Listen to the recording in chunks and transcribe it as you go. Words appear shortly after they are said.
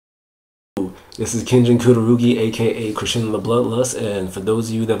This is Kenshin Kururugi, aka Christian the Bloodlust, and for those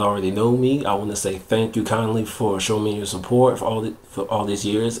of you that already know me, I want to say thank you kindly for showing me your support for all these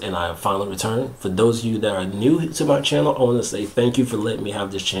years, and I have finally returned. For those of you that are new to my channel, I want to say thank you for letting me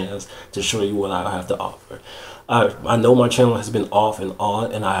have this chance to show you what I have to offer. I know my channel has been off and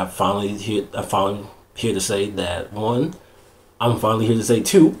on, and I'm finally here to say that one, I'm finally here to say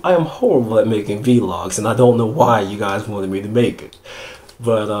two, I am horrible at making vlogs, and I don't know why you guys wanted me to make it.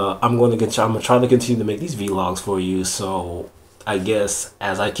 But I'm gonna try to continue to make these vlogs for you. So I guess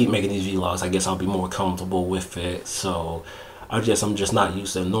as I keep making these vlogs, I guess I'll be more comfortable with it. So I'm just not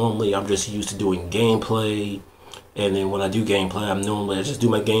used to it. Normally I'm just used to doing gameplay, and then when I do gameplay, I just do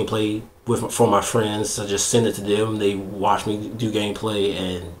my gameplay for my friends. I just send it to them. They watch me do gameplay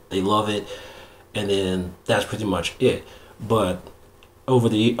and they love it, and then that's pretty much it. But over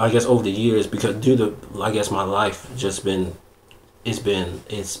the years, because due to my life just been it's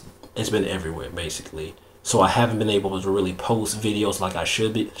been everywhere basically, so I haven't been able to really post videos like I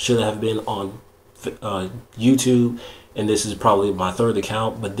should have been on YouTube, and this is probably my third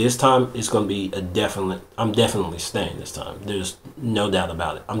account, but this time it's going to be I'm definitely staying this time. There's no doubt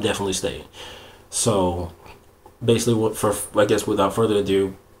about it. I'm definitely staying. So basically, without further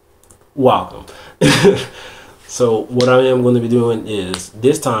ado, welcome. So what I am going to be doing is,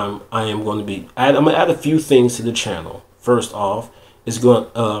 this time I'm going to add a few things to the channel. First off, there's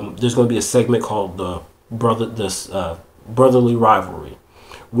going to be a segment called the brotherly rivalry,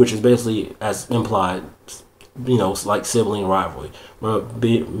 which is basically, as implied, it's like sibling rivalry. Where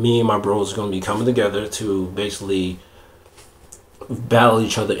me and my bros are going to be coming together to basically battle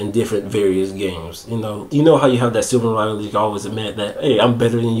each other in different various games. You know how you have that sibling rivalry. You always admit that, hey, I'm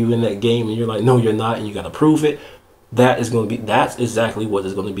better than you in that game, and you're like, no, you're not, and you got to prove it. That's exactly what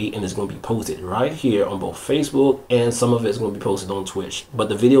it's going to be, and it's going to be posted right here on both Facebook, and some of it's going to be posted on Twitch. But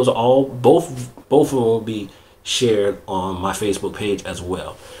the videos are both of them will be shared on my Facebook page as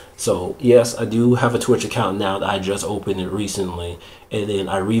well. So yes, I do have a Twitch account now that I just opened it recently, and then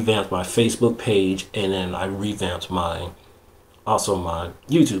I revamped my Facebook page, and then I revamped my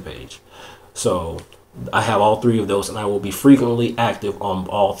YouTube page. So I have all three of those, and I will be frequently active on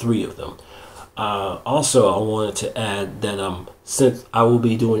all three of them. Also, I wanted to add that since I will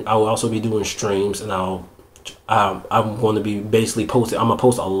also be doing streams, and I'm going to be basically posting. I'm gonna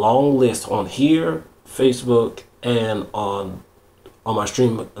post a long list on here, Facebook, and on my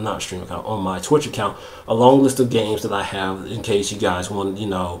on my Twitch account, a long list of games that I have in case you guys don't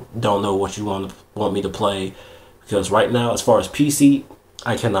know what you want me to play. Because right now, as far as PC,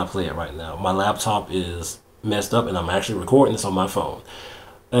 I cannot play it right now. My laptop is messed up, and I'm actually recording this on my phone.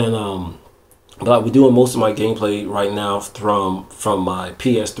 And but we're doing most of my gameplay right now from my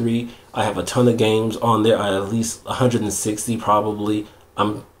PS3. I have a ton of games on there. I have at least 160 probably.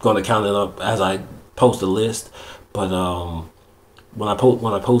 I'm going to count it up as I post a list. But when I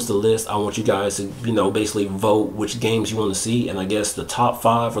post the list, I want you guys to basically vote which games you want to see, and I guess the top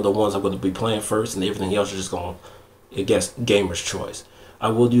 5 are the ones I'm going to be playing first, and everything else is just going to gamer's choice. I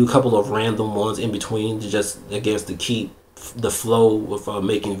will do a couple of random ones in between to keep the flow with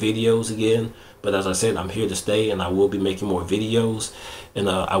making videos again. But as I said, I'm here to stay, and I will be making more videos, and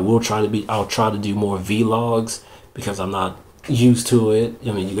I'll try to do more vlogs, because I'm not used to it.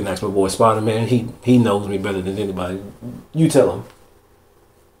 I mean, you can ask my boy Spider-Man. He knows me better than anybody. You tell him.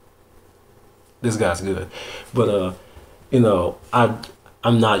 This guy's good. But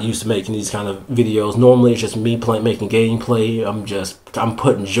I'm not used to making these kind of videos. Normally it's just me making gameplay. I'm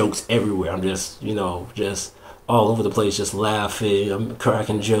putting jokes everywhere. I'm just all over the place, just laughing. I'm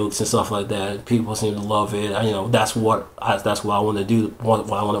cracking jokes and stuff like that. People seem to love it. That's what I want to do.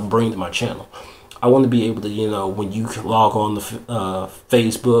 What I want to bring to my channel. I want to be able to, when you log on to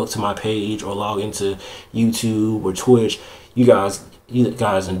Facebook to my page, or log into YouTube or Twitch, you guys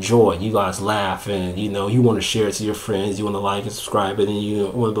enjoy, you guys laugh, and you want to share it to your friends, you want to like and subscribe it, and you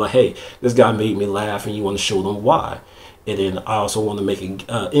want to be like, hey, this guy made me laugh, and you want to show them why. And then I also want to make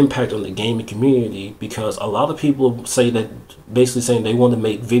an impact on the gaming community, because a lot of people basically saying they want to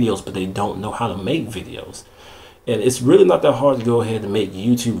make videos, but they don't know how to make videos. And it's really not that hard to go ahead and make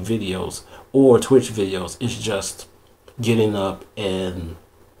YouTube videos or Twitch videos. It's just getting up and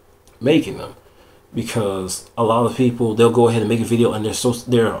making them. Because a lot of people, they'll go ahead and make a video, and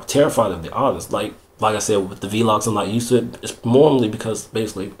they're terrified of the audience. Like I said, with the vlogs, I'm not used to it. It's normally because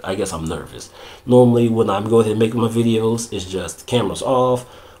basically, I guess I'm nervous. Normally, when I'm going ahead and making my videos, it's just cameras off.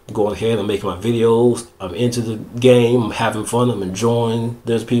 I'm going ahead and making my videos. I'm into the game. I'm having fun. I'm enjoying.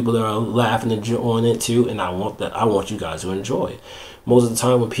 There's people that are laughing and enjoying it too, and I want you guys to enjoy it. Most of the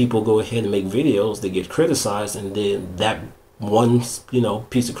time, when people go ahead and make videos, they get criticized, and then that one, you know,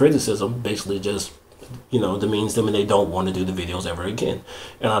 piece of criticism basically just, you know, demeans them and they don't want to do the videos ever again.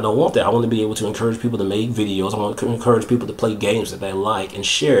 And I don't want that. I want to be able to encourage people to make videos. I want to encourage people to play games that they like and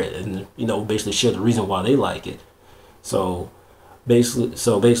share it, and, you know, basically share the reason why they like it. So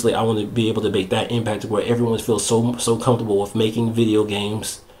basically I want to be able to make that impact to where everyone feels so comfortable with making video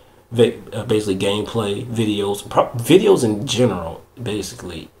games, basically gameplay videos, videos in general.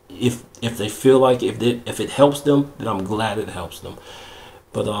 Basically, if they feel like if it helps them, then I'm glad it helps them.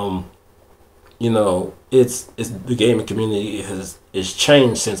 But you know, it's the gaming community is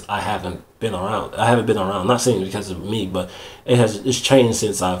changed since I haven't been around. Not saying because of me, but it's changed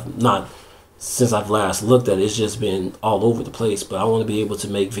since I've last looked at it. It's just been all over the place. But I want to be able to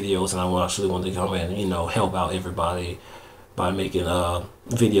make videos, and I actually want to come in and, you know, help out everybody by making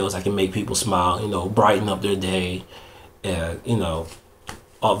videos that can make people smile, you know, brighten up their day, and, you know,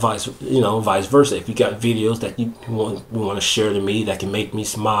 vice versa. If you got videos that you want to share to me that can make me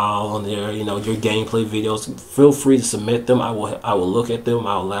smile on there, you know, your gameplay videos, feel free to submit them. I will look at them.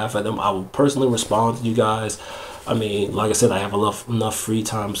 I will laugh at them. I will personally respond to you guys. I mean, like I said, I have enough free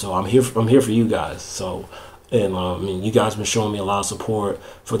time, so I'm here for you guys. So, and I mean, you guys been showing me a lot of support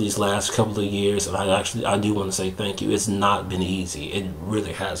for these last couple of years, and I do want to say thank you. It's not been easy. It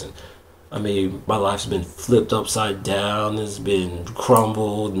really hasn't. I mean, my life's been flipped upside down. It's been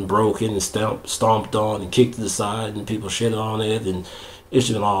crumbled and broken and stomped on and kicked to the side, and people shit on it, and it's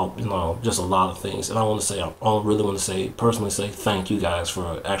been all, you know, just a lot of things. And I really want to say personally thank you guys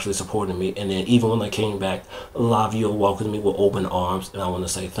for actually supporting me. And then even when I came back, a lot of you welcomed me with open arms, and I want to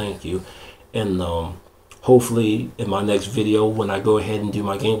say thank you. And hopefully in my next video, when I go ahead and do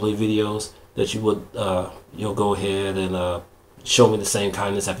my gameplay videos, that you'll go ahead and show me the same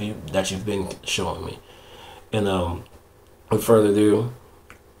kindness that you've been showing me. And without further ado,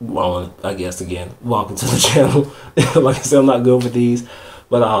 I guess again, welcome to the channel. Like I said, I'm not good with these,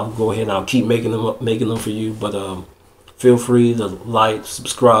 but I'll go ahead and I'll keep making them for you. But feel free to like,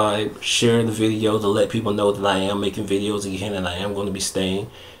 subscribe, share the video to let people know that I am making videos again, and I am going to be staying.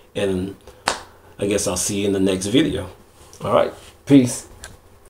 And I guess I'll see you in the next video. All right, peace.